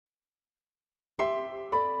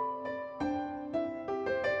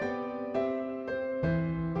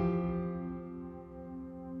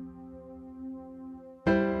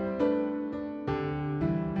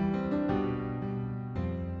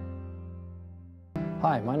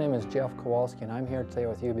Hi, my name is Jeff Kowalski, and I'm here today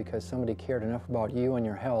with you because somebody cared enough about you and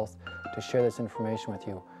your health to share this information with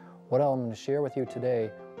you. What I'm going to share with you today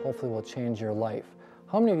hopefully will change your life.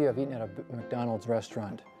 How many of you have eaten at a McDonald's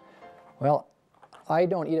restaurant? Well, I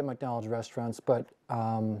don't eat at McDonald's restaurants, but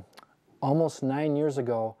almost 9 years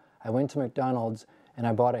ago, I went to McDonald's and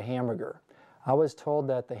I bought a hamburger. I was told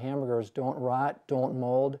that the hamburgers don't rot, don't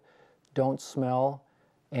mold, don't smell,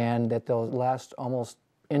 and that they'll last almost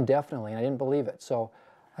indefinitely, and I didn't believe it. So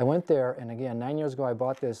I went there, and again, 9 years ago, I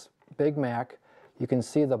bought this Big Mac. You can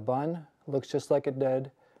see the bun looks just like it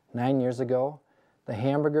did 9 years ago. The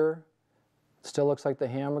hamburger still looks like the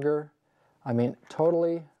hamburger. I mean,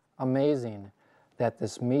 totally amazing that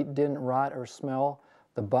this meat didn't rot or smell.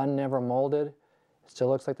 The bun never molded. It still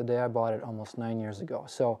looks like the day I bought it almost 9 years ago.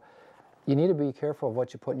 So you need to be careful of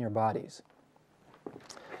what you put in your bodies.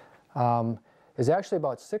 It was actually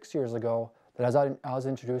about 6 years ago that I was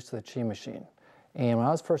introduced to the Chi machine. And when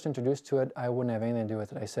I was first introduced to it, I wouldn't have anything to do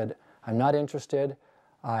with it. I said, I'm not interested.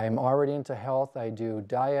 I'm already into health. I do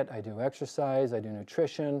diet, I do exercise, I do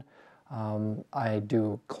nutrition, I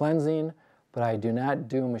do cleansing, but I do not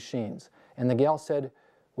do machines. And the gal said,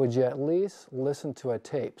 would you at least listen to a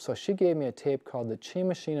tape? So she gave me a tape called The Chi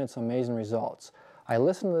Machine and Its Amazing Results. I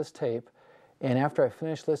listened to this tape, and after I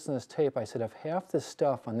finished listening to this tape, I said, if half this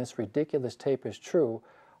stuff on this ridiculous tape is true,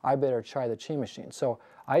 I better try the Chi machine. So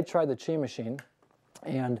I tried the Chi machine,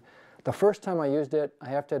 and the first time I used it, I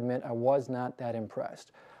have to admit, I was not that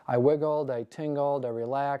impressed. I wiggled, I tingled, I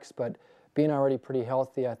relaxed, but being already pretty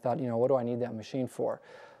healthy, I thought, you know, what do I need that machine for?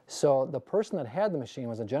 So the person that had the machine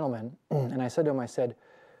was a gentleman, and I said to him, I said,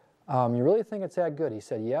 you really think it's that good? He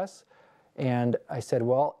said, yes. And I said,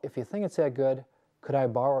 well, if you think it's that good, could I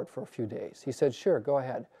borrow it for a few days? He said, sure, go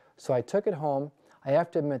ahead. So I took it home. I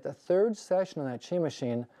have to admit, the third session on that Chi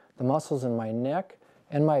machine, the muscles in my neck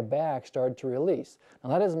and my back started to release.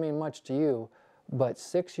 Now that doesn't mean much to you, but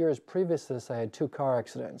 6 years previous to this, I had 2 car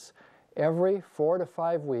accidents. Every 4 to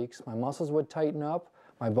 5 weeks, my muscles would tighten up,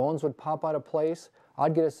 my bones would pop out of place,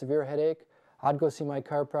 I'd get a severe headache, I'd go see my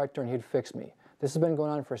chiropractor and he'd fix me. This has been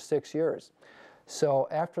going on for 6 years. So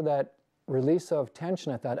after that release of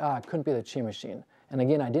tension, I thought, it couldn't be the Chi machine. And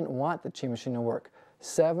again, I didn't want the Chi machine to work.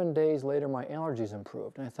 7 days later, my allergies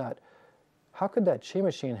improved. And I thought, how could that Chi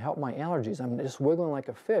machine help my allergies? I'm just wiggling like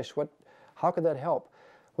a fish. How could that help?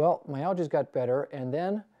 Well, my allergies got better, and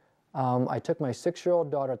then I took my 6-year-old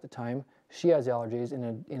daughter at the time. She has allergies,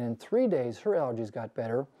 and in 3 days, her allergies got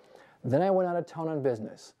better. Then I went out of town on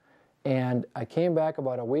business, and I came back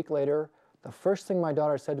about a week later. The first thing my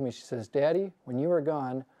daughter said to me, she says, Daddy, when you were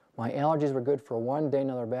gone, my allergies were good for 1 day,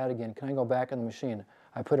 now they're bad again. Can I go back in the machine?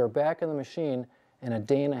 I put her back in the machine. In a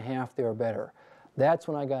day and a half, they were better. That's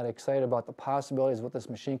when I got excited about the possibilities of what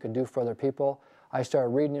this machine could do for other people. I started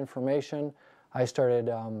reading information. I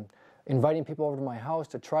started inviting people over to my house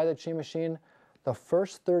to try the Chi machine. The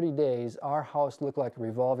first 30 days, our house looked like a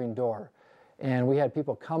revolving door. And we had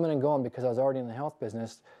people coming and going because I was already in the health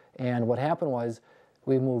business. And what happened was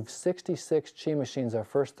we moved 66 Chi machines our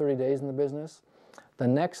first 30 days in the business. The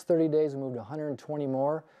next 30 days, we moved 120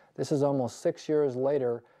 more. This is almost 6 years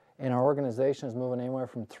later. And our organization is moving anywhere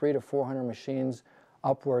from 300 to 400 machines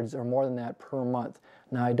upwards or more than that per month.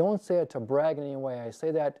 Now, I don't say it to brag in any way. I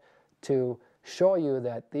say that to show you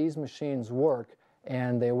that these machines work,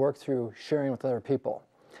 and they work through sharing with other people.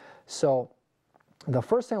 So the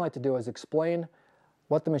first thing I like to do is explain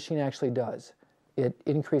what the machine actually does. It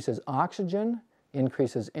increases oxygen,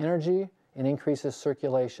 increases energy, and increases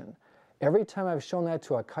circulation. Every time I've shown that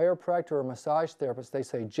to a chiropractor or a massage therapist, they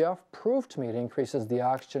say, Jeff, prove to me it increases the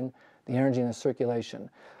oxygen, the energy, and the circulation.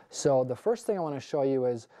 So the first thing I want to show you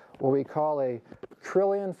is what we call a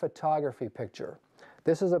Kirlian photography picture.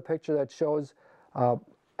 This is a picture that shows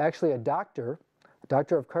actually a doctor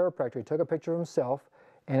of chiropractor. He took a picture of himself,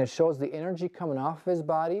 and it shows the energy coming off of his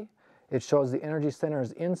body. It shows the energy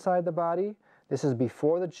centers inside the body. This is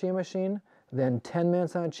before the Chi machine, then 10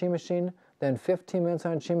 minutes on a Chi machine, then 15 minutes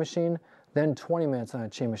on a Chi machine, then 20 minutes on a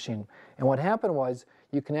Chi machine. And what happened was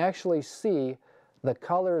you can actually see the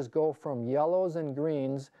colors go from yellows and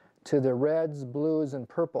greens to the reds, blues, and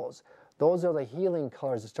purples. Those are the healing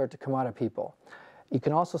colors that start to come out of people. You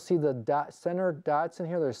can also see the center dots in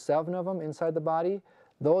here. There's 7 of them inside the body.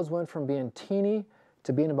 Those went from being teeny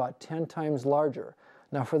to being about 10 times larger.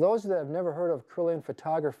 Now, for those that have never heard of Kirlian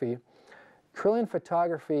photography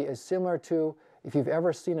is similar to if you've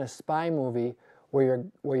ever seen a spy movie where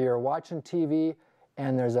you're watching TV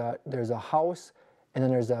and there's a house and then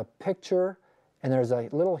there's a picture and there's a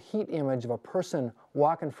little heat image of a person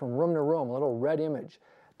walking from room to room, a little red image.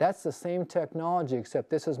 That's the same technology, except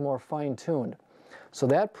this is more fine-tuned. So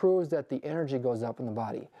that proves that the energy goes up in the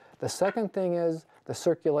body. The second thing is the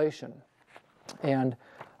circulation. And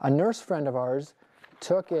a nurse friend of ours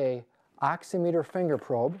took a oximeter finger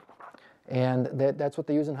probe, and that's what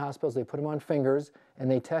they use in hospitals. They put them on fingers, and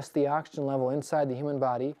they test the oxygen level inside the human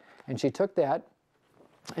body. And she took that,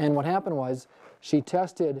 and what happened was she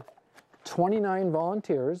tested 29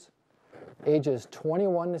 volunteers, ages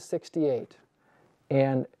 21 to 68.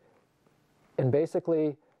 And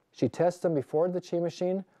basically, she tests them before the Chi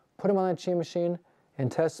machine, put them on the Chi machine,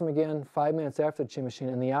 and tests them again 5 minutes after the Chi machine,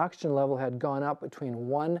 and the oxygen level had gone up between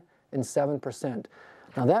 1 and 7%.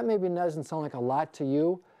 Now that maybe doesn't sound like a lot to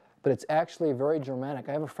you, but it's actually very dramatic.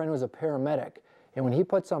 I have a friend who's a paramedic, and when he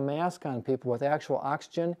puts a mask on people with actual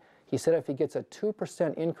oxygen, he said if he gets a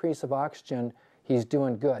 2% increase of oxygen, he's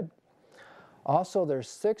doing good. Also, there's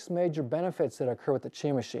 6 major benefits that occur with the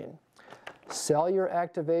Chi machine. Cellular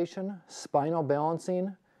activation, spinal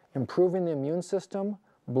balancing, improving the immune system,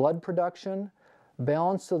 blood production,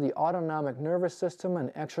 balance of the autonomic nervous system,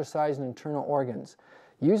 and exercising internal organs.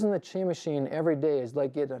 Using the Chi machine every day is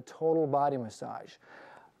like getting a total body massage.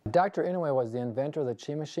 Dr. Inoue was the inventor of the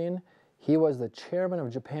Chi machine. He was the chairman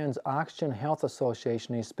of Japan's Oxygen Health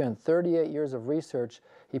Association. He spent 38 years of research.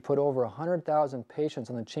 He put over 100,000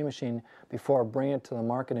 patients on the Chi machine before bringing it to the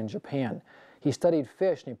market in Japan. He studied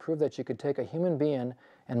fish, and he proved that you could take a human being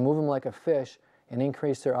and move them like a fish and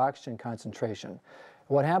increase their oxygen concentration.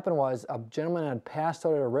 What happened was a gentleman had passed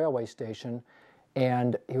out at a railway station,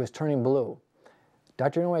 and he was turning blue.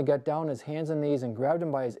 Dr. Inoue got down on his hands and knees and grabbed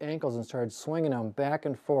him by his ankles and started swinging him back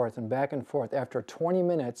and forth and back and forth. After 20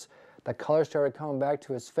 minutes, the color started coming back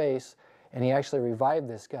to his face, and he actually revived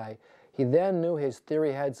this guy. He then knew his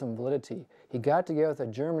theory had some validity. He got together with a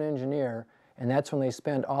German engineer, and that's when they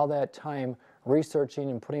spent all that time researching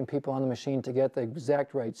and putting people on the machine to get the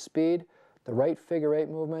exact right speed, the right figure 8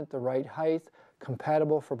 movement, the right height,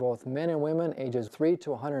 compatible for both men and women ages 3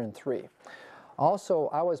 to 103. Also,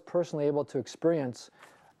 I was personally able to experience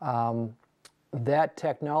that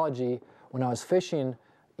technology when I was fishing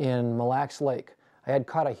in Mille Lacs Lake. I had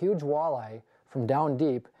caught a huge walleye from down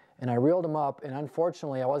deep, and I reeled him up, and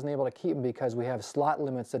unfortunately I wasn't able to keep him because we have slot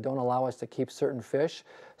limits that don't allow us to keep certain fish,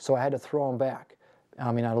 so I had to throw him back.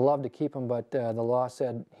 I mean, I'd love to keep him, but the law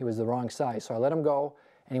said he was the wrong size, so I let him go,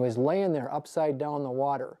 and he was laying there upside down in the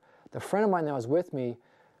water. The friend of mine that was with me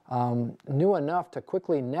knew enough to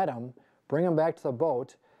quickly net him, bring him back to the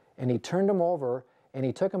boat, and he turned him over, and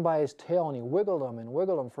he took him by his tail, and he wiggled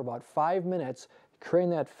him for about 5 minutes,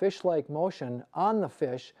 creating that fish-like motion on the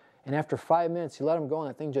fish, and after 5 minutes, he let him go, and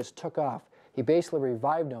the thing just took off. He basically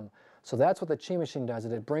revived him. So that's what the Chi machine does.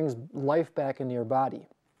 It brings life back into your body.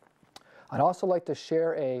 I'd also like to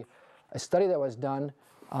share a study that was done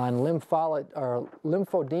on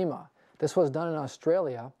lymphedema. This was done in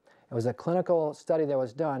Australia. It was a clinical study that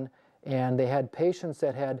was done, and they had patients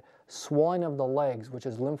that had swelling of the legs, which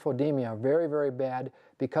is lymphedema, very, very bad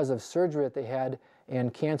because of surgery that they had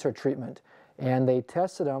and cancer treatment. And they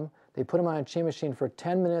tested them. They put them on a Chi machine for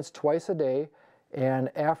 10 minutes twice a day, and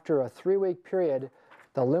after a 3-week period,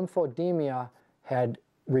 the lymphedema had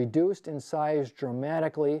reduced in size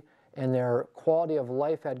dramatically, and their quality of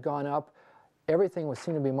life had gone up. Everything was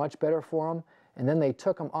seen to be much better for them. And then they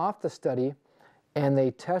took them off the study, and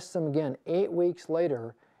they tested them again 8 weeks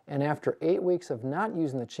later, and after 8 weeks of not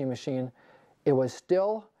using the Chi machine, it was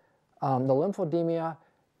still, the lymphedema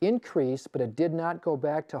increased, but it did not go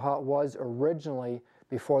back to how it was originally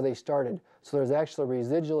before they started. So there's actually a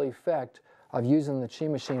residual effect of using the Chi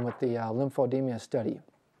machine with the lymphedema study.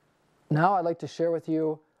 Now I'd like to share with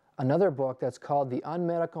you another book that's called The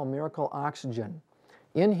Unmedical Miracle Oxygen.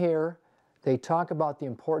 In here, they talk about the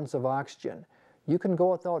importance of oxygen. You can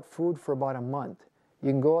go without food for about a month. You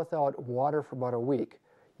can go without water for about a week.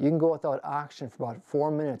 You can go without oxygen for about 4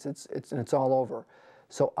 minutes, and it's all over.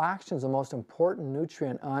 So oxygen is the most important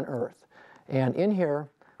nutrient on Earth. And in here,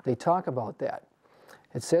 they talk about that.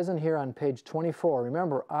 It says in here on page 24,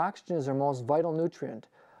 remember, oxygen is our most vital nutrient.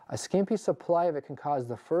 A skimpy supply of it can cause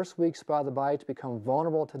the first weak spot of the body to become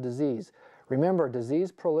vulnerable to disease. Remember,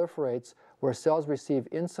 disease proliferates where cells receive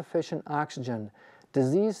insufficient oxygen.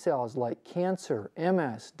 Disease cells like cancer,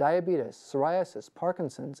 MS, diabetes, psoriasis,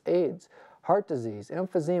 Parkinson's, AIDS, heart disease,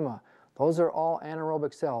 emphysema, those are all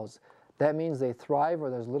anaerobic cells. That means they thrive where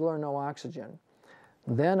there's little or no oxygen.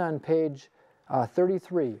 Then on page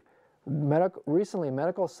 33, recently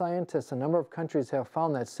medical scientists in a number of countries have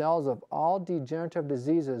found that cells of all degenerative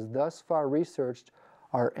diseases thus far researched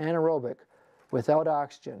are anaerobic, without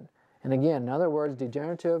oxygen. And again, in other words,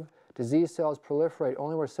 degenerative disease cells proliferate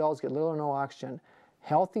only where cells get little or no oxygen.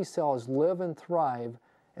 Healthy cells live and thrive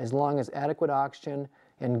as long as adequate oxygen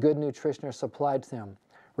and good nutrition are supplied to them.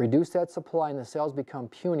 Reduce that supply and the cells become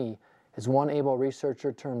puny, as one able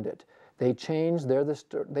researcher termed it. They change, they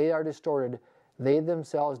are distorted, they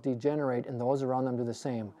themselves degenerate, and those around them do the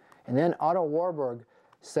same. And then Otto Warburg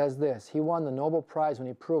says this. He won the Nobel Prize when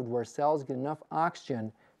he proved where cells get enough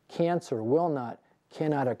oxygen, cancer will not,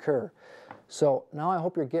 cannot occur. So now I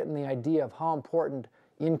hope you're getting the idea of how important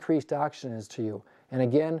increased oxygen is to you. And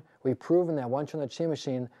again, we've proven that once you're in the Qi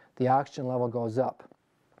machine, the oxygen level goes up.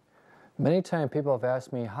 Many times people have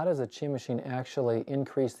asked me, how does a Qi machine actually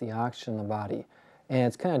increase the oxygen in the body? And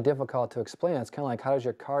it's kind of difficult to explain. It's kind of like, how does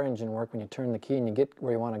your car engine work when you turn the key and you get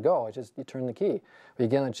where you want to go? It's just you turn the key. When you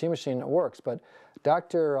get on the Qi machine, it works. But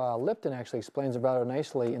Dr. Lipton actually explains it rather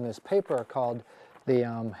nicely in this paper called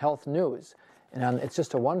the Health News. And it's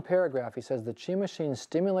just a one paragraph. He says, the Qi machine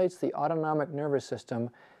stimulates the autonomic nervous system,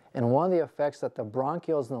 and one of the effects that the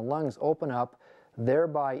bronchioles in the lungs open up,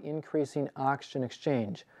 thereby increasing oxygen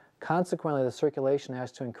exchange. Consequently, the circulation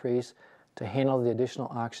has to increase to handle the additional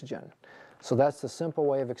oxygen. So that's the simple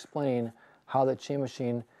way of explaining how the Qi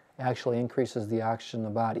machine actually increases the oxygen in the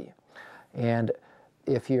body. And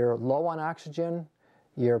if you're low on oxygen,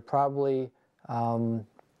 you're probably,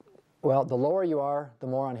 well, the lower you are, the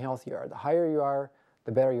more unhealthy you are. The higher you are,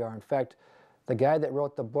 the better you are. In fact, the guy that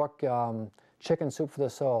wrote the book, Chicken Soup for the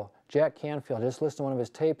Soul, Jack Canfield, just listened to one of his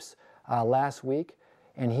tapes last week,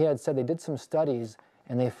 and he had said they did some studies,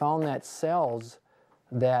 and they found that cells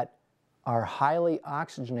that are highly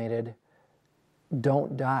oxygenated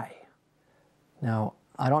don't die. Now,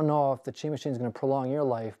 I don't know if the Qi machine is going to prolong your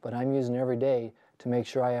life, but I'm using it every day to make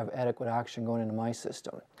sure I have adequate oxygen going into my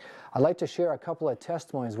system. I'd like to share a couple of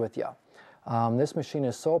testimonies with you. This machine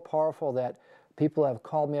is so powerful that people have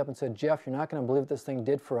called me up and said, Jeff, you're not going to believe what this thing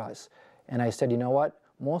did for us. And I said, you know what?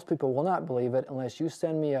 Most people will not believe it unless you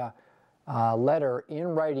send me a letter in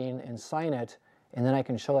writing and sign it, and then I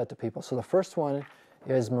can show that to people. So the first one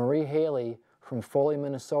is Marie Haley from Foley,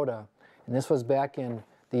 Minnesota. And this was back in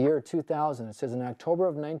the year 2000. It says, in October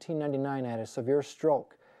of 1999, I had a severe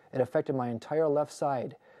stroke. It affected my entire left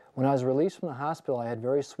side. When I was released from the hospital, I had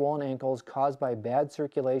very swollen ankles caused by bad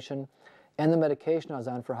circulation and the medication I was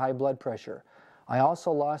on for high blood pressure. I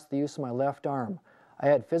also lost the use of my left arm. I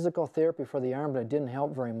had physical therapy for the arm, but it didn't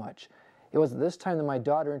help very much. It was at this time that my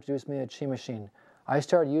daughter introduced me to the Qi machine. I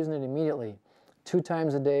started using it immediately, 2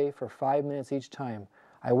 times a day for 5 minutes each time.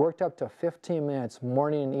 I worked up to 15 minutes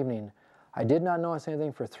morning and evening. I did not notice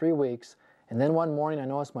anything for 3 weeks, and then one morning I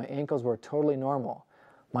noticed my ankles were totally normal.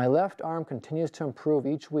 My left arm continues to improve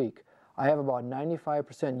each week. I have about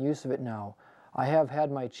 95% use of it now. I have had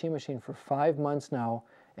my Qi machine for 5 months now,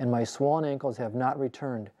 and my swollen ankles have not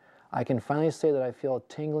returned. I can finally say that I feel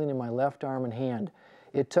tingling in my left arm and hand.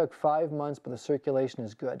 It took 5 months, but the circulation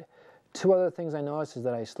is good. 2 other things I noticed is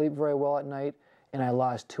that I sleep very well at night, and I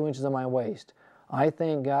lost 2 inches of my waist. I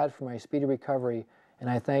thank God for my speedy recovery, and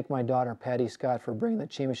I thank my daughter, Patty Scott, for bringing the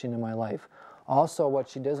Qi machine into my life. Also, what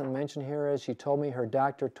she doesn't mention here is she told me her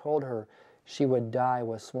doctor told her she would die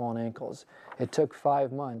with swollen ankles. It took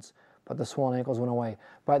 5 months, but the swollen ankles went away.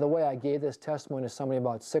 By the way, I gave this testimony to somebody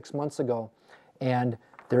about 6 months ago, and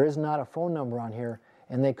there is not a phone number on here,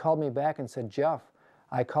 and they called me back and said, Jeff,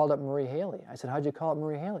 I called up Marie Haley. I said, how'd you call up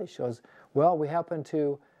Marie Haley? She goes, well, we happen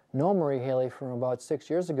to know Marie Haley from about 6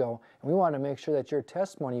 years ago, and we wanted to make sure that your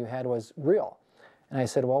testimony you had was real. And I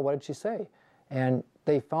said, well, what did she say? And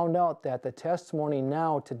they found out that the testimony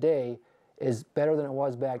now, today, is better than it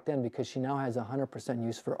was back then because she now has 100%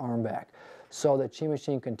 use for arm back. So the Qi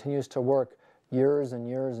machine continues to work years and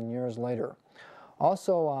years and years later.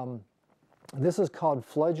 Also, this is called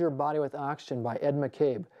Flood Your Body with Oxygen by Ed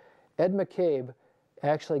McCabe. Ed McCabe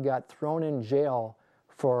actually got thrown in jail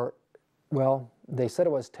for, well, they said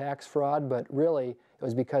it was tax fraud, but really it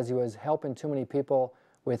was because he was helping too many people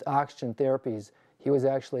with oxygen therapies. He was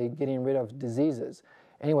actually getting rid of diseases.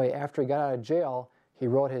 Anyway, after he got out of jail, he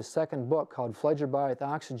wrote his second book called Flood Your Body with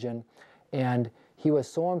Oxygen, and he was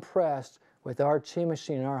so impressed with our Qi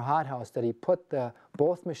machine in our hothouse that he put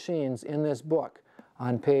both machines in this book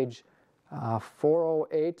on page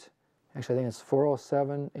 408, actually I think it's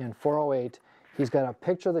 407 and 408. He's got a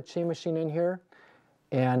picture of the Qi machine in here,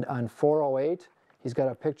 and on 408, he's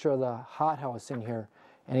got a picture of the hothouse in here,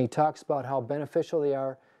 and he talks about how beneficial they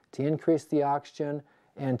are to increase the oxygen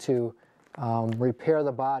and to repair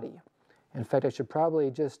the body. In fact, I should probably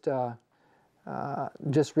just read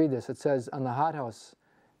this. It says on the hothouse,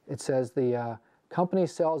 it says the company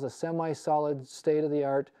sells a semi-solid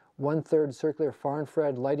state-of-the-art 1/3 circular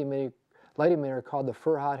far-infrared light emitter called the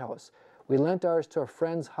Fur Hothouse. We lent ours to a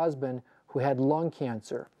friend's husband who had lung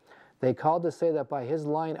cancer. They called to say that by his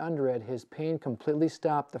lying under it, his pain completely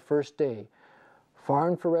stopped the first day. Far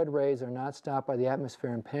infrared rays are not stopped by the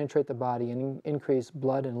atmosphere and penetrate the body and increase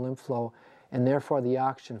blood and lymph flow and therefore the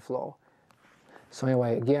oxygen flow. So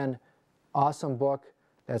anyway, again, awesome book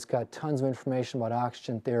that's got tons of information about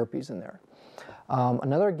oxygen therapies in there.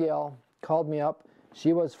 Another gal called me up.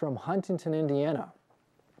 She was from Huntington, Indiana,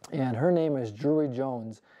 and her name is Drury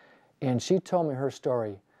Jones, and she told me her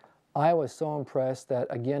story. I was so impressed that,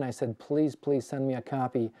 again, I said, please, please send me a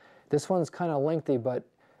copy. This one's kind of lengthy, but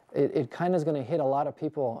it kind of is going to hit a lot of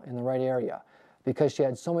people in the right area because she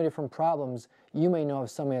had so many different problems. You may know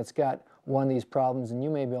of somebody that's got one of these problems, and you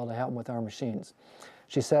may be able to help them with our machines.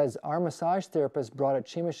 She says, our massage therapist brought a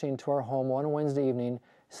Chi machine to our home one Wednesday evening,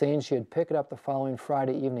 saying she'd pick it up the following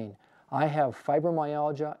Friday evening. I have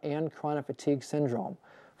fibromyalgia and chronic fatigue syndrome.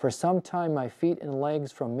 For some time, my feet and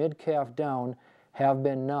legs from mid-calf down have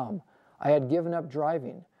been numb. I had given up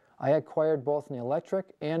driving. I had acquired both an electric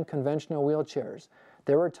and conventional wheelchairs.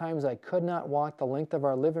 There were times I could not walk the length of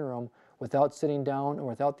our living room without sitting down or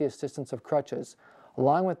without the assistance of crutches.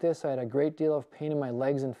 Along with this, I had a great deal of pain in my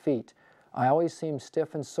legs and feet. I always seemed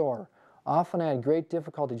stiff and sore. Often I had great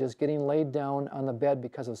difficulty just getting laid down on the bed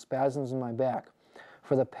because of spasms in my back.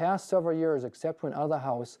 For the past several years, except when out of the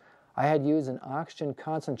house, I had used an oxygen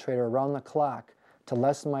concentrator around the clock to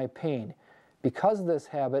lessen my pain. Because of this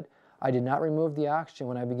habit, I did not remove the oxygen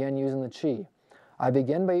when I began using the Qi. I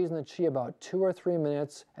began by using the Qi about 2 or 3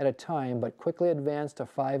 minutes at a time, but quickly advanced to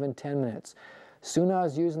 5 and 10 minutes. Soon I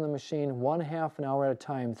was using the machine 1/2 an hour at a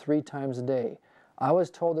time, 3 times a day. I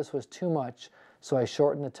was told this was too much, so I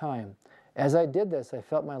shortened the time. As I did this, I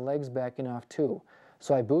felt my legs backing off too,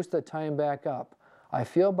 so I boosted the time back up. I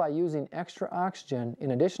feel by using extra oxygen,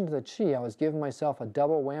 in addition to the Qi, I was giving myself a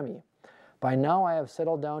double whammy. By now I have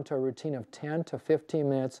settled down to a routine of 10 to 15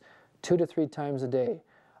 minutes, 2 to 3 times a day.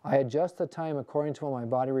 I adjust the time according to what my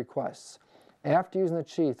body requests. After using the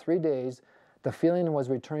Qi 3 days, the feeling was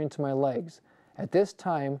returning to my legs. At this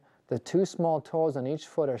time, the 2 small toes on each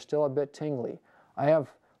foot are still a bit tingly. I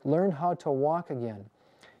have learned how to walk again.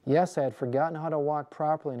 Yes, I had forgotten how to walk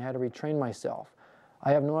properly and had to retrain myself.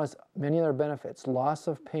 I have noticed many other benefits: loss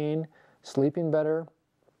of pain, sleeping better,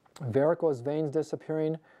 varicose veins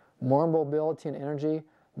disappearing, more mobility and energy,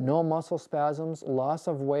 no muscle spasms, loss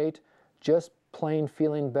of weight, just plain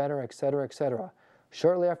feeling better, etc., etc.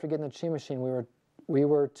 Shortly after getting the Qi machine, we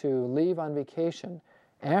were to leave on vacation.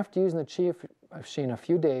 After using the Qi machine a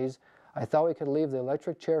few days, I thought we could leave the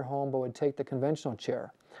electric chair home but would take the conventional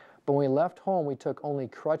chair. But when we left home, we took only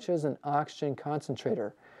crutches and oxygen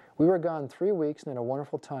concentrator. We were gone 3 weeks and had a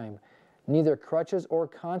wonderful time. Neither crutches or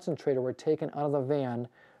concentrator were taken out of the van,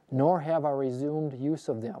 nor have I resumed use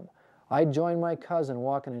of them. I joined my cousin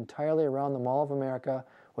walking entirely around the Mall of America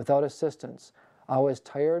without assistance. I was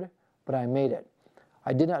tired, but I made it.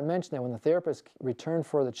 I did not mention that when the therapist returned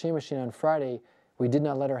for the Qi machine on Friday, we did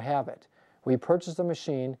not let her have it. We purchased the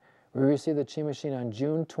machine. We received the Qi machine on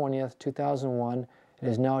June 20th, 2001. It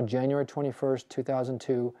is now January 21st,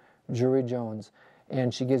 2002, Drury Jones.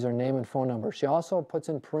 And she gives her name and phone number. She also puts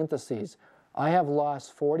in parentheses, I have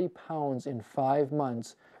lost 40 pounds in 5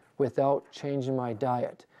 months without changing my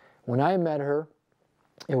diet. When I met her,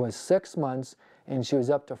 it was 6 months, and she was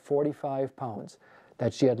up to 45 pounds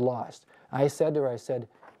that she had lost. I said to her, I said,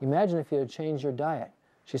 imagine if you had changed your diet.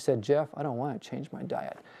 She said, Jeff, I don't want to change my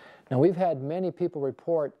diet. Now, we've had many people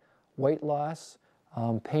report weight loss,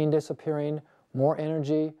 pain disappearing, more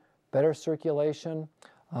energy, better circulation.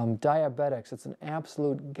 Diabetics, it's an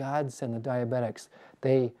absolute godsend, the diabetics.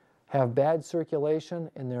 They have bad circulation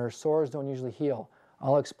and their sores don't usually heal.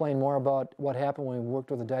 I'll explain more about what happened when we worked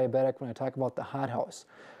with a diabetic when I talk about the hot house.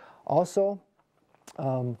 Also,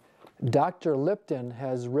 Dr. Lipton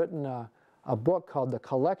has written a book called The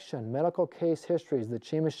Collection, Medical Case Histories, the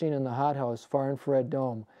Qi Machine in the Hot House, Far Infrared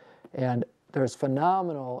Dome. And there's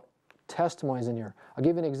phenomenal testimonies in here. I'll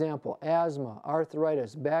give you an example. Asthma,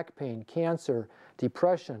 arthritis, back pain, cancer,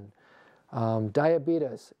 depression,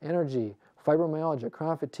 diabetes, energy, fibromyalgia,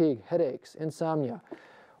 chronic fatigue, headaches, insomnia.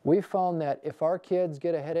 We found that if our kids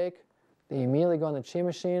get a headache, they immediately go on the Qi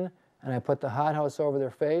machine, and I put the hot house over their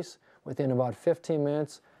face. Within about 15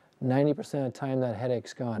 minutes, 90% of the time that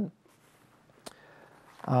headache's gone.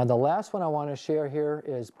 The last one I want to share here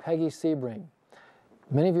is Peggy Sebring.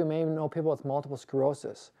 Many of you may know people with multiple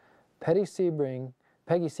sclerosis. Peggy Sebring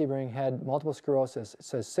had multiple sclerosis. It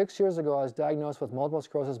says, 6 years ago, I was diagnosed with multiple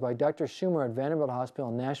sclerosis by Dr. Schumer at Vanderbilt Hospital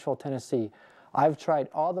in Nashville, Tennessee. I've tried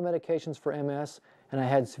all the medications for MS, and I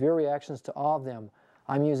had severe reactions to all of them.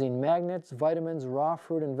 I'm using magnets, vitamins, raw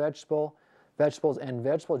fruit and vegetables, and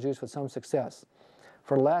vegetable juice with some success.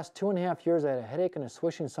 For the last 2.5 years, I had a headache and a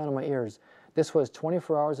swishing sound in my ears. This was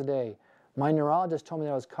 24 hours a day. My neurologist told me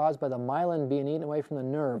that it was caused by the myelin being eaten away from the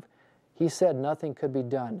nerve. He said nothing could be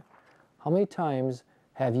done. How many times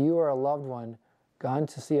have you or a loved one gone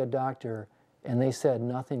to see a doctor and they said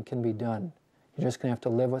nothing can be done? You're just going to have to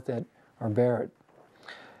live with it or bear it.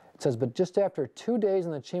 It says, but just after 2 days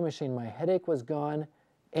in the Qi machine, my headache was gone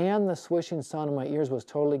and the swishing sound in my ears was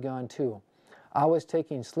totally gone too. I was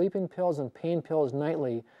taking sleeping pills and pain pills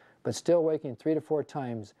nightly, but still waking 3 to 4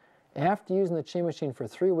 times. After using the Qi machine for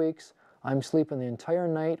 3 weeks, I'm sleeping the entire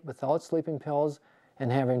night without sleeping pills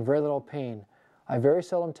and having very little pain. I very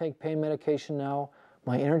seldom take pain medication now.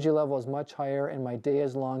 My energy level is much higher and my day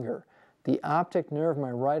is longer. The optic nerve in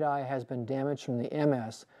my right eye has been damaged from the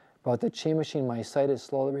MS, but with the Qi machine my sight is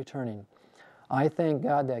slowly returning. I thank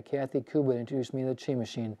God that Kathy Kubit introduced me to the Qi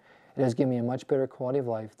machine. It has given me a much better quality of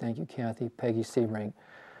life. Thank you, Kathy. Peggy Sebring.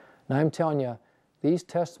 Now I'm telling you, these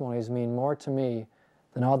testimonies mean more to me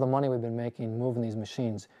than all the money we've been making moving these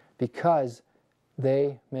machines, because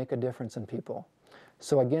they make a difference in people.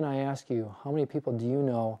 So again, I ask you, how many people do you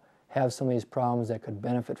know have some of these problems that could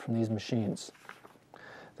benefit from these machines?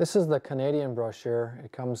 This is the Canadian brochure.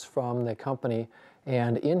 It comes from the company,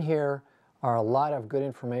 and in here are a lot of good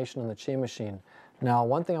information on the Qi machine. Now,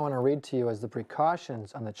 one thing I want to read to you is the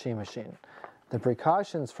precautions on the Qi machine. The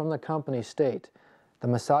precautions from the company state, the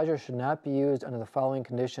massager should not be used under the following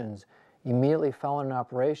conditions: immediately following an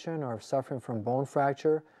operation, or if suffering from bone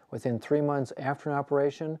fracture, within 3 months after an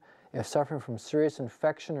operation, if suffering from serious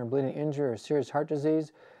infection or bleeding injury or serious heart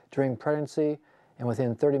disease, during pregnancy, and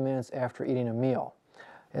within 30 minutes after eating a meal.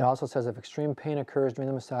 It also says if extreme pain occurs during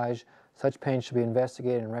the massage, such pain should be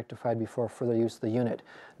investigated and rectified before further use of the unit.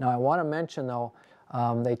 Now I want to mention though,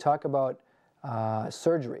 they talk about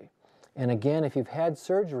surgery. And again, if you've had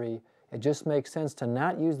surgery, it just makes sense to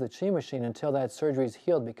not use the Qi machine until that surgery is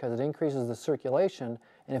healed, because it increases the circulation,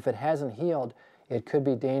 and if it hasn't healed, it could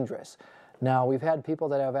be dangerous. Now, we've had people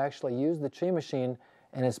that have actually used the Qi machine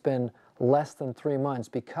and it's been less than 3 months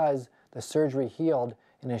because the surgery healed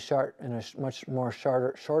in a much more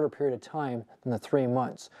shorter period of time than the 3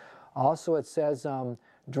 months. Also, it says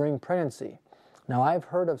during pregnancy. Now, I've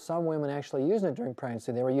heard of some women actually using it during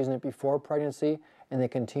pregnancy. They were using it before pregnancy and they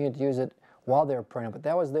continued to use it while they were pregnant, but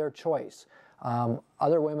that was their choice.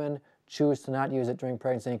 Other women choose to not use it during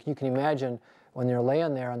pregnancy. And you can imagine when you're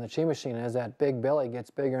laying there on the Qi machine, as that big belly gets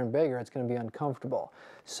bigger and bigger, it's going to be uncomfortable.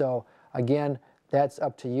 So again, that's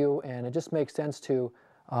up to you, and it just makes sense to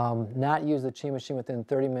not use the Qi machine within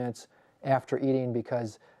 30 minutes after eating,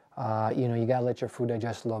 because you got to let your food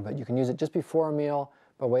digest a little bit. You can use it just before a meal,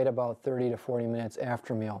 but wait about 30 to 40 minutes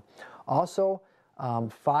after a meal. Also,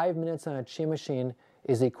 5 minutes on a Qi machine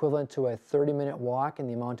is equivalent to a 30-minute walk in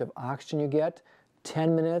the amount of oxygen you get.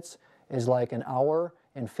 10 minutes is like an hour,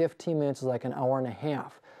 and 15 minutes is like an hour and a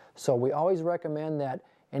half. So we always recommend that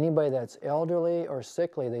anybody that's elderly or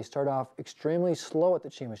sickly, they start off extremely slow at the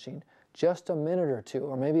Qi machine, just a minute or two,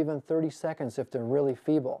 or maybe even 30 seconds if they're really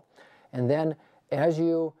feeble. And then as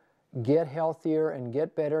you get healthier and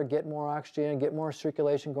get better, get more oxygen, get more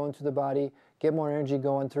circulation going through the body, get more energy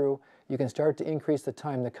going through, you can start to increase the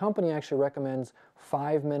time. The company actually recommends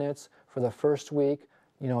 5 minutes for the first week,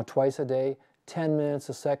 twice a day, 10 minutes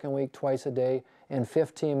the second week, twice a day, and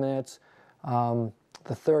 15 minutes the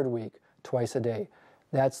third week, twice a day.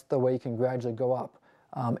 That's the way you can gradually go up.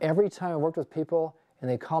 Every time I worked with people and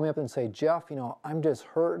they call me up and say, Jeff, I'm just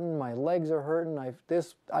hurting, my legs are hurting,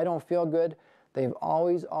 I don't feel good, they've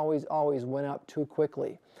always went up too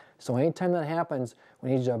quickly. So anytime that happens,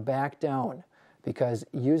 we need you to back down, because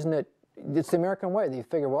using it, it's the American way. They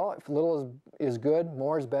figure, well, if little is good,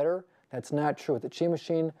 more is better. That's not true. With the Qi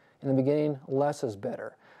machine, in the beginning, less is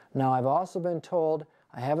better. Now, I've also been told,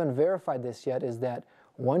 I haven't verified this yet, is that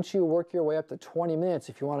once you work your way up to 20 minutes,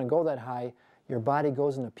 if you want to go that high, your body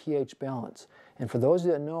goes into pH balance. And for those of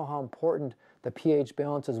you that know how important the pH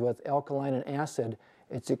balance is with alkaline and acid,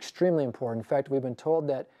 it's extremely important. In fact, we've been told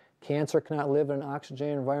that cancer cannot live in an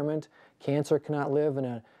oxygenated environment. Cancer cannot live in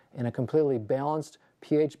a completely balanced,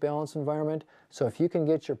 pH balanced environment. So if you can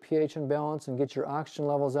get your pH in balance and get your oxygen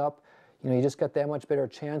levels up, you just got that much better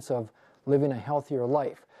chance of living a healthier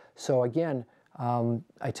life. So again,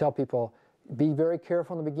 I tell people, be very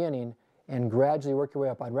careful in the beginning and gradually work your way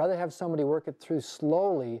up. I'd rather have somebody work it through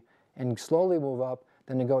slowly and slowly move up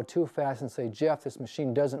than to go too fast and say, Jeff, this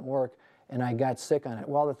machine doesn't work and I got sick on it.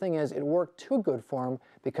 Well, the thing is, it worked too good for them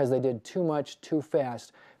because they did too much too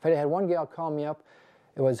fast. In fact, I had one gal call me up.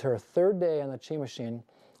 It was her 3rd day on the Qi machine,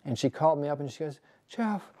 and she called me up and she goes,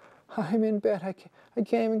 Jeff, I'm in bed. I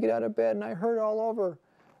can't even get out of bed and I hurt all over.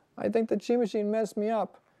 I think the Qi machine messed me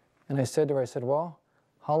up. And I said to her, well,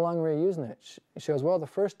 how long were you using it? She goes, well, the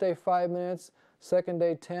first day 5 minutes, second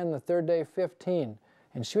day 10, the third day 15.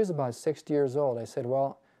 And she was about 60 years old. I said,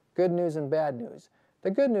 well, good news and bad news.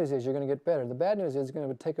 The good news is you're going to get better. The bad news is it's going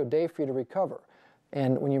to take a day for you to recover.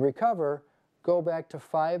 And when you recover, go back to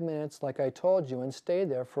 5 minutes like I told you and stay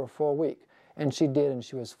there for a full week. And she did, and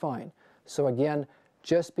she was fine. So again,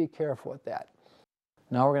 just be careful with that.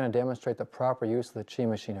 Now we're going to demonstrate the proper use of the Qi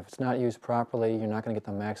machine. If it's not used properly, you're not going to get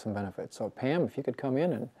the maximum benefit. So Pam, if you could come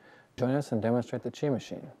in and join us and demonstrate the Qi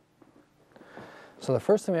machine. So the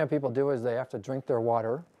first thing we have people do is they have to drink their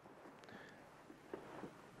water.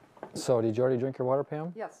 So did you already drink your water,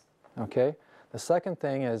 Pam? Yes. Okay. The second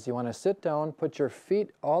thing is you want to sit down, put your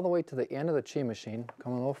feet all the way to the end of the Qi machine,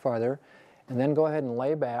 come a little farther, and then go ahead and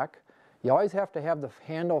lay back. You always have to have the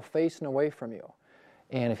handle facing away from you.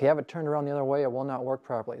 And if you have it turned around the other way, it will not work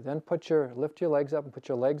properly. Then lift your legs up and put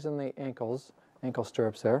your legs in the ankle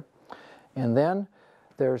stirrups there. And then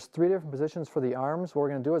there's 3 different positions for the arms. What we're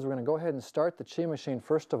going to do is we're going to go ahead and start the Qi machine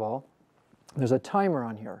first of all. There's a timer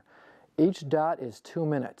on here. Each dot is 2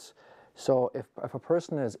 minutes. So if a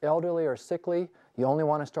person is elderly or sickly, you only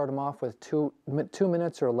want to start them off with 2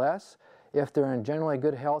 minutes or less. If they're in generally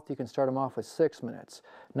good health, you can start them off with 6 minutes.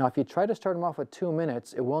 Now, if you try to start them off with 2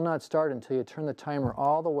 minutes, it will not start until you turn the timer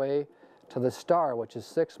all the way to the star, which is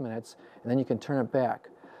 6 minutes, and then you can turn it back.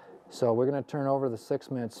 So we're going to turn over the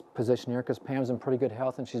 6 minutes position here because Pam's in pretty good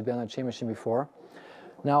health and she's been on the Qi machine before.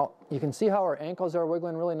 Now, you can see how her ankles are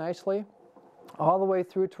wiggling really nicely, all the way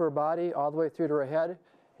through to her body, all the way through to her head,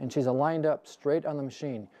 and she's aligned up straight on the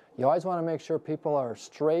machine. You always want to make sure people are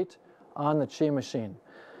straight on the Qi machine.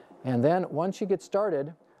 And then once you get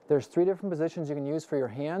started, there's 3 different positions you can use for your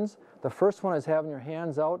hands. The first one is having your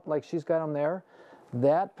hands out like she's got them there.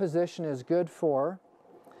 That position is good for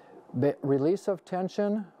release of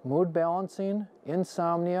tension, mood balancing,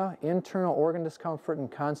 insomnia, internal organ discomfort,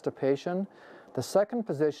 and constipation. The second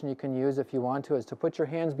position you can use if you want to is to put your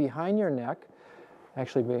hands behind your neck,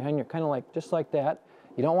 actually behind your, kind of like, just like that.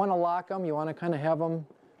 You don't want to lock them, you want to kind of have them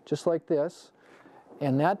just like this.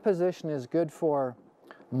 And that position is good for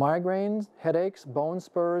migraines, headaches, bone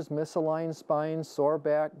spurs, misaligned spine, sore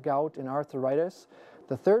back, gout, and arthritis.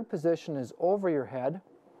 The third position is over your head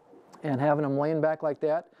and having them laying back like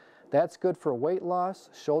that. That's good for weight loss,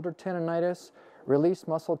 shoulder tendonitis, release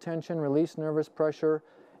muscle tension, release nervous pressure,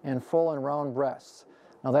 and full and round breasts.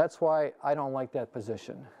 Now that's why I don't like that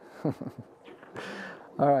position.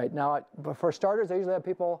 All right, now for starters, I usually have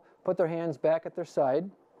people put their hands back at their side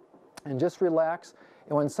and just relax.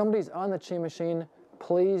 And when somebody's on the Qi machine,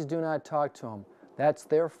 please do not talk to them. That's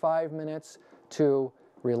their 5 minutes to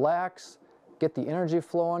relax, get the energy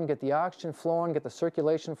flowing, get the oxygen flowing, get the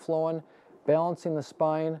circulation flowing, balancing the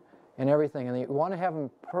spine and everything. And you want to have them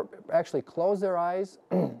actually close their eyes,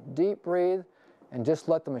 deep breathe, and just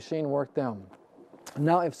let the machine work them.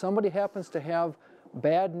 Now, if somebody happens to have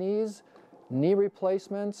bad knees, knee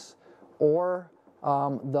replacements, or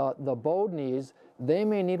the bowed knees, they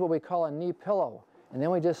may need what we call a knee pillow. And then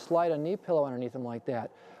we just slide a knee pillow underneath them like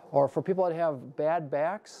that. Or for people that have bad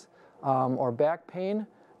backs or back pain,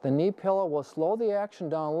 the knee pillow will slow the action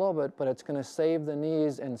down a little bit, but it's going to save the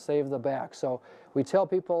knees and save the back. So we tell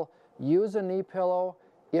people, use a knee pillow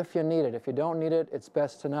if you need it. If you don't need it, it's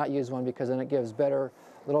best to not use one because then it gives a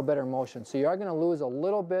little better motion. So you are going to lose a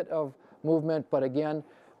little bit of movement, but again,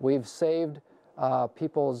 we've saved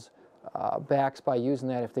people's backs by using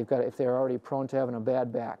that if they're already prone to having a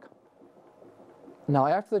bad back. Now,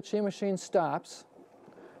 after the Qi machine stops,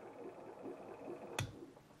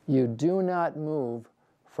 you do not move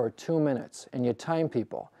for 2 minutes, and you time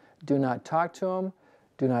people. Do not talk to them,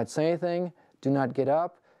 do not say anything, do not get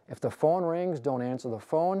up. If the phone rings, don't answer the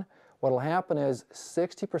phone. What will happen is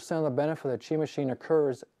 60% of the benefit of the Qi machine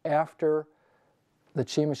occurs after the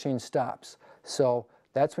Qi machine stops. So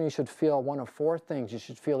that's when you should feel one of 4 things. You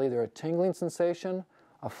should feel either a tingling sensation,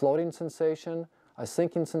 a floating sensation, a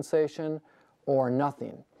sinking sensation, or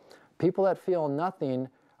nothing. People that feel nothing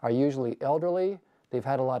are usually elderly. They've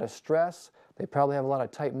had a lot of stress. They probably have a lot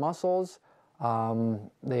of tight muscles.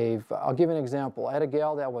 I'll give you an example. I had a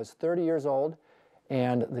gal that was 30 years old,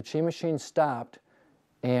 and the Qi machine stopped,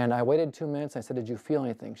 and I waited 2 minutes. I said, "Did you feel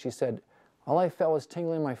anything?" She said, "All I felt was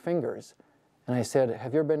tingling in my fingers." And I said,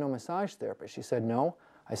 "Have you ever been to a massage therapist?" She said, "No."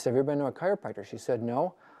 I said, "Have you ever been to a chiropractor?" She said,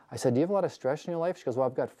 "No." I said, "Do you have a lot of stress in your life?" She goes, "Well,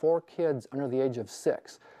 I've got 4 kids under the age of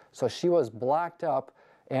 6. So she was blocked up,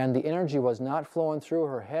 and the energy was not flowing through.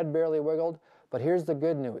 Her head barely wiggled. But here's the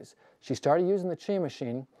good news. She started using the Qi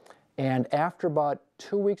machine, and after about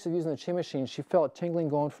 2 weeks of using the Qi machine, she felt tingling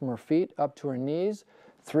going from her feet up to her knees,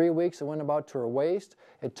 3 weeks, it went about to her waist.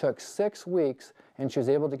 It took 6 weeks, and she was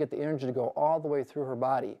able to get the energy to go all the way through her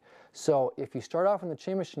body. So if you start off in the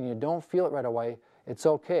Chi Machine and you don't feel it right away, it's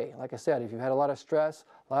okay. Like I said, if you've had a lot of stress,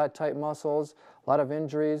 a lot of tight muscles, a lot of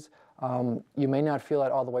injuries, you may not feel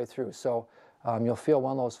that all the way through. So you'll feel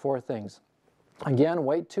one of those 4 things. Again,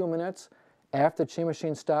 wait 2 minutes. After the Chi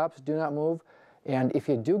Machine stops, do not move. And if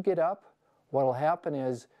you do get up, what will happen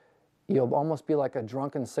is you'll almost be like a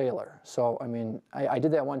drunken sailor. So, I mean, I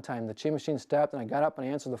did that one time. The Chi Machine stopped, and I got up and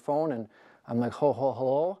I answered the phone, and I'm like, ho, ho,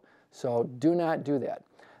 hello. So do not do that.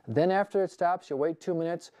 Then after it stops, you wait 2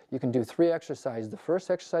 minutes. You can do 3 exercises. The first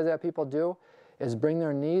exercise that people do is bring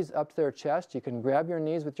their knees up to their chest. You can grab your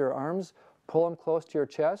knees with your arms, pull them close to your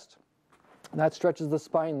chest. That stretches the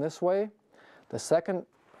spine this way. The second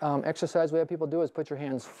exercise we have people do is put your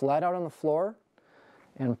hands flat out on the floor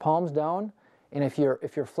and palms down. And if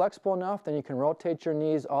you're flexible enough, then you can rotate your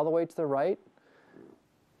knees all the way to the right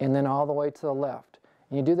and then all the way to the left.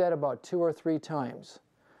 And you do that about 2 or 3 times.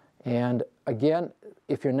 And again,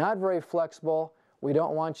 if you're not very flexible, we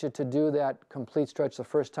don't want you to do that complete stretch the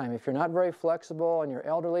first time. If you're not very flexible and you're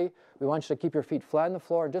elderly, we want you to keep your feet flat on the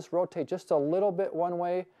floor and just rotate just a little bit one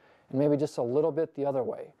way and maybe just a little bit the other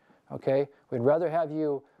way. Okay? We'd rather have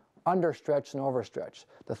you understretch than overstretch.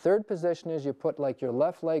 The third position is you put like your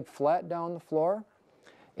left leg flat down the floor.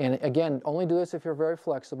 And again, only do this if you're very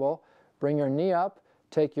flexible. Bring your knee up,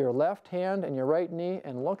 take your left hand and your right knee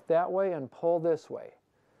and look that way and pull this way.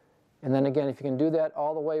 And then again, if you can do that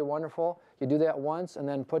all the way, wonderful. You do that once and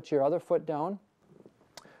then put your other foot down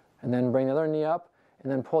and then bring the other knee up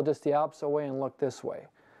and then pull just the opposite way and look this way.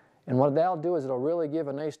 And what that'll do is it'll really give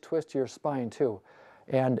a nice twist to your spine too.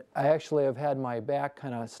 And I actually have had my back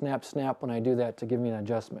kind of snap when I do that to give me an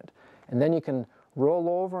adjustment. And then you can roll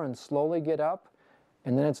over and slowly get up.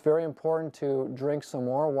 And then it's very important to drink some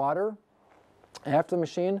more water after the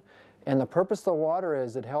machine. And the purpose of the water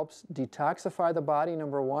is it helps detoxify the body,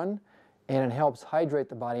 number 1, and it helps hydrate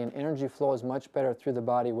the body, and energy flows much better through the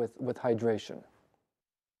body with hydration.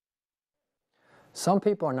 Some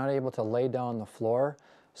people are not able to lay down on the floor,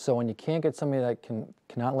 so when you can't get somebody that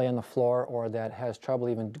cannot lay on the floor or that has trouble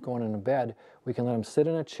even going into bed, we can let them sit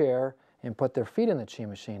in a chair and put their feet in the Chi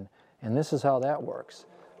Machine. And this is how that works.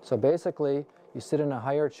 So basically, you sit in a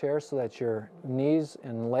higher chair so that your knees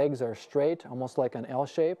and legs are straight, almost like an L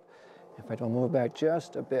shape. In fact, I'll move back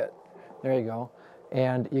just a bit. There you go.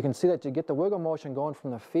 And you can see that you get the wiggle motion going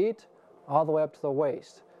from the feet all the way up to the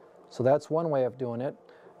waist. So that's one way of doing it.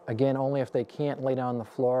 Again, only if they can't lay down on the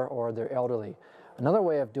floor or they're elderly. Another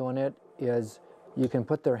way of doing it is you can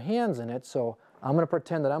put their hands in it. So I'm going to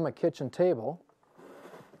pretend that I'm a kitchen table.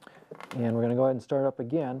 And we're going to go ahead and start up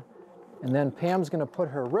again. And then Pam's going to put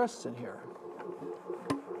her wrists in here.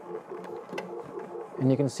 And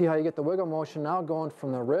you can see how you get the wiggle motion now going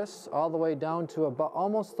from the wrists all the way down to about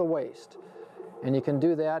almost the waist. And you can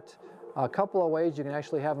do that a couple of ways. You can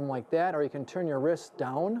actually have them like that, or you can turn your wrists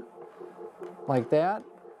down like that,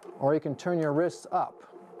 or you can turn your wrists up.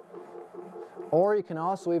 Or you can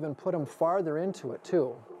also even put them farther into it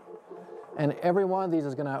too. And every one of these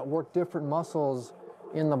is going to work different muscles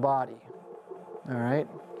in the body. All right?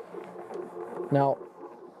 Now,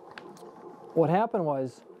 what happened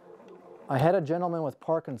was I had a gentleman with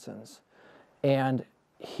Parkinson's, and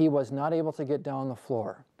he was not able to get down the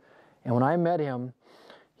floor. And when I met him,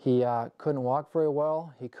 he couldn't walk very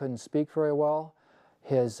well. He couldn't speak very well.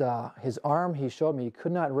 His arm, he showed me, he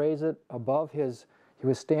could not raise it above his, he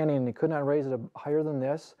was standing and he could not raise it higher than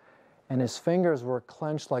this. And his fingers were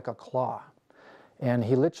clenched like a claw. And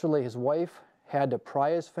he literally, his wife had to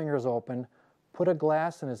pry his fingers open, put a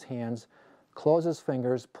glass in his hands, close his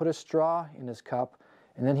fingers, put a straw in his cup,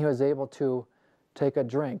 and then he was able to take a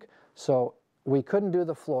drink. So we couldn't do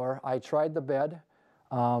the floor. I tried the bed.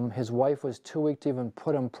 His wife was too weak to even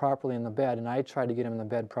put him properly in the bed, and I tried to get him in the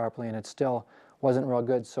bed properly, and it still wasn't real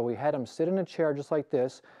good. So we had him sit in a chair just like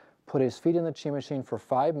this, put his feet in the Chi Machine for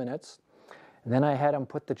 5 minutes, and then I had him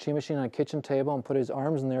put the Chi Machine on a kitchen table and put his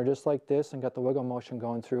arms in there just like this and got the wiggle motion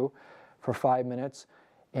going through for 5 minutes.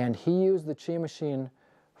 And he used the Chi Machine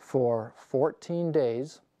for 14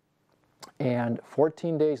 days, and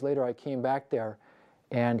 14 days later I came back there,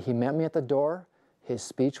 and he met me at the door. His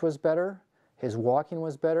speech was better. His walking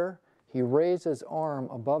was better. He raised his arm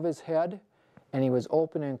above his head, and he was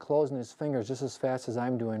opening and closing his fingers just as fast as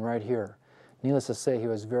I'm doing right here. Needless to say, he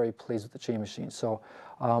was very pleased with the Chi Machine. So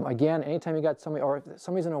again, anytime you got somebody, or if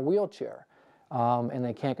somebody's in a wheelchair and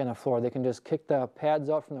they can't get on the floor, they can just kick the pads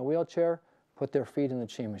out from the wheelchair, put their feet in the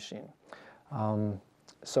Chi Machine.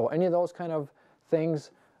 So any of those kind of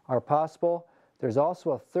things are possible. There's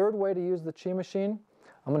also a third way to use the Chi Machine.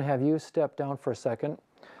 I'm going to have you step down for a second.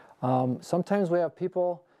 Sometimes we have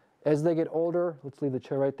people, as they get older, let's leave the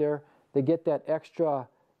chair right there, they get that extra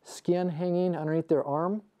skin hanging underneath their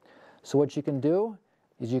arm. So what you can do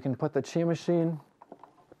is you can put the Chi machine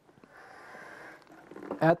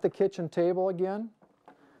at the kitchen table again,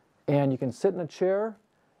 and you can sit in a chair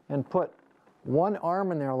and put one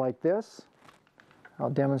arm in there like this. I'll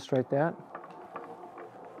demonstrate that.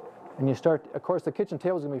 And you start, of course the kitchen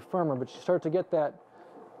table is going to be firmer, but you start to get that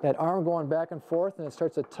arm going back and forth, and it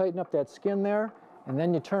starts to tighten up that skin there, and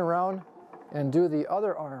then you turn around and do the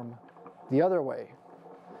other arm the other way.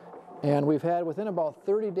 And we've had, within about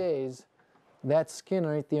 30 days, that skin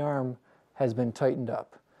underneath the arm has been tightened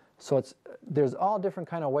up. So there's all different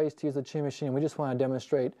kind of ways to use the Chi machine. We just want to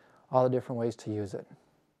demonstrate all the different ways to use it.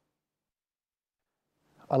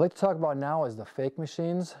 I'd like to talk about now is the fake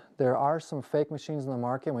machines. There are some fake machines in the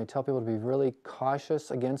market, and we tell people to be really cautious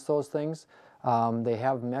against those things. They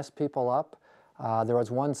have messed people up. There was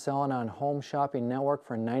one selling on Home Shopping Network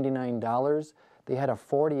for $99. They had a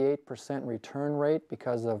 48% return rate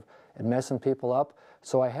because of it messing people up.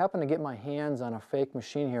 So I happen to get my hands on a fake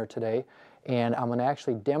machine here today, and I'm going to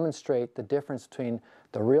actually demonstrate the difference between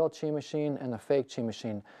the real Chi machine and the fake Chi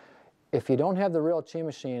machine. If you don't have the real Chi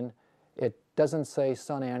machine, it doesn't say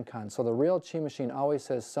Sun Ancon. So the real Chi machine always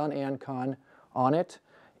says Sun Ancon on it,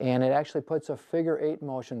 and it actually puts a figure 8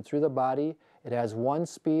 motion through the body. It has one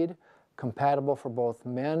speed, compatible for both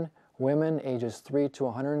men, women, ages 3 to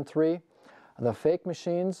 103. The fake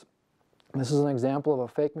machines, this is an example of a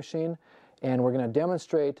fake machine, and we're going to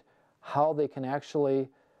demonstrate how they can actually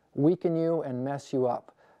weaken you and mess you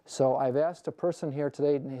up. So I've asked a person here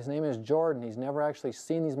today, his name is Jordan. He's never actually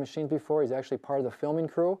seen these machines before. He's actually part of the filming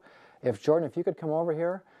crew. Jordan, if you could come over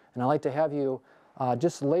here, and I'd like to have you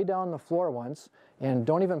just lay down on the floor once, and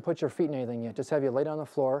don't even put your feet in anything yet. Just have you lay down on the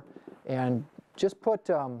floor, and just put,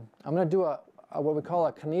 I'm going to do what we call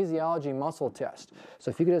a kinesiology muscle test. So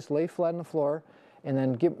if you could just lay flat on the floor, and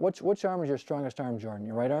then which arm is your strongest arm, Jordan?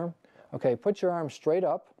 Your right arm? Okay, put your arm straight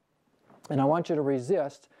up, and I want you to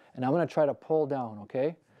resist, and I'm going to try to pull down,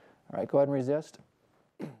 okay? All right, go ahead and resist.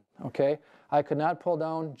 Okay, I could not pull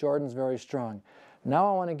down. Jordan's very strong.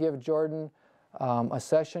 Now I want to give Jordan a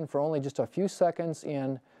session for only just a few seconds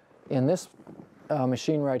in this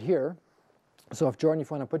machine right here. So if Jordan,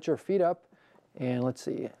 if you want to put your feet up, and let's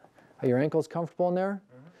see, are your ankles comfortable in there?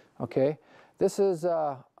 Mm-hmm. Okay, this is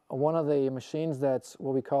one of the machines that's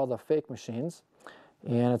what we call the fake machines,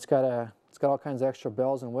 and it's got all kinds of extra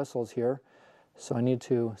bells and whistles here. So I need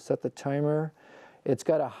to set the timer. It's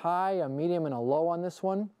got a high, a medium, and a low on this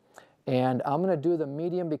one. And I'm going to do the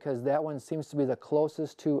medium because that one seems to be the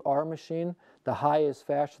closest to our machine. The high is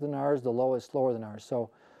faster than ours, the low is slower than ours. So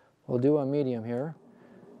we'll do a medium here.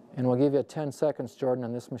 And we'll give you 10 seconds, Jordan,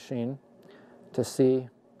 on this machine to see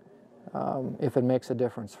if it makes a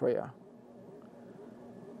difference for you.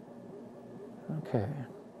 Okay.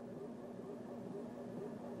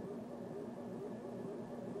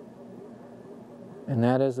 And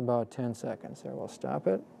that is about 10 seconds there. We'll stop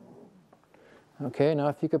it. Okay, now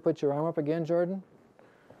if you could put your arm up again, Jordan.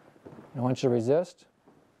 I want you to resist.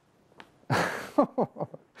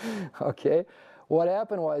 Okay, what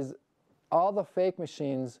happened was all the fake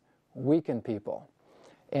machines weaken people.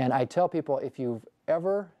 And I tell people, if you've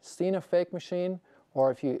ever seen a fake machine, or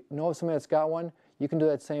if you know of somebody that's got one, you can do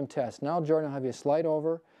that same test. Now Jordan will have you slide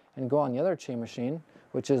over and go on the other Chi machine,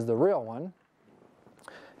 which is the real one.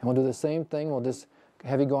 And we'll do the same thing. We'll just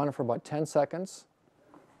have you go on it for about 10 seconds.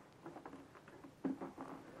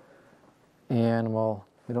 And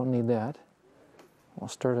we don't need that. We'll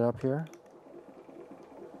start it up here.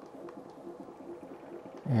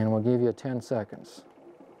 And we'll give you 10 seconds.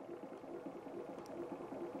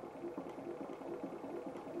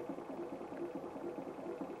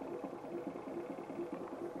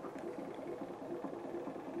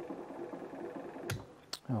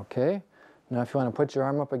 Okay. Now if you want to put your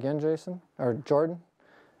arm up again, Jason, or Jordan,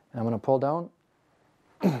 and I'm going to pull down.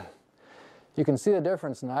 You can see the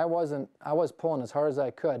difference, and I was pulling as hard as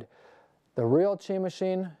I could. The real Chi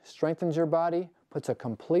machine strengthens your body, puts a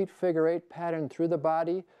complete figure 8 pattern through the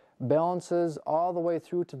body, balances all the way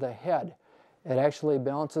through to the head. It actually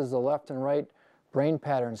balances the left and right brain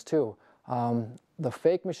patterns too. The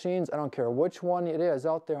fake machines, I don't care which one it is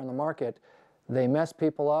out there on the market, they mess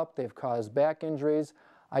people up, they've caused back injuries.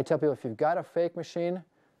 I tell people, if you've got a fake machine,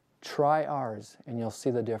 try ours and you'll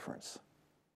see the difference.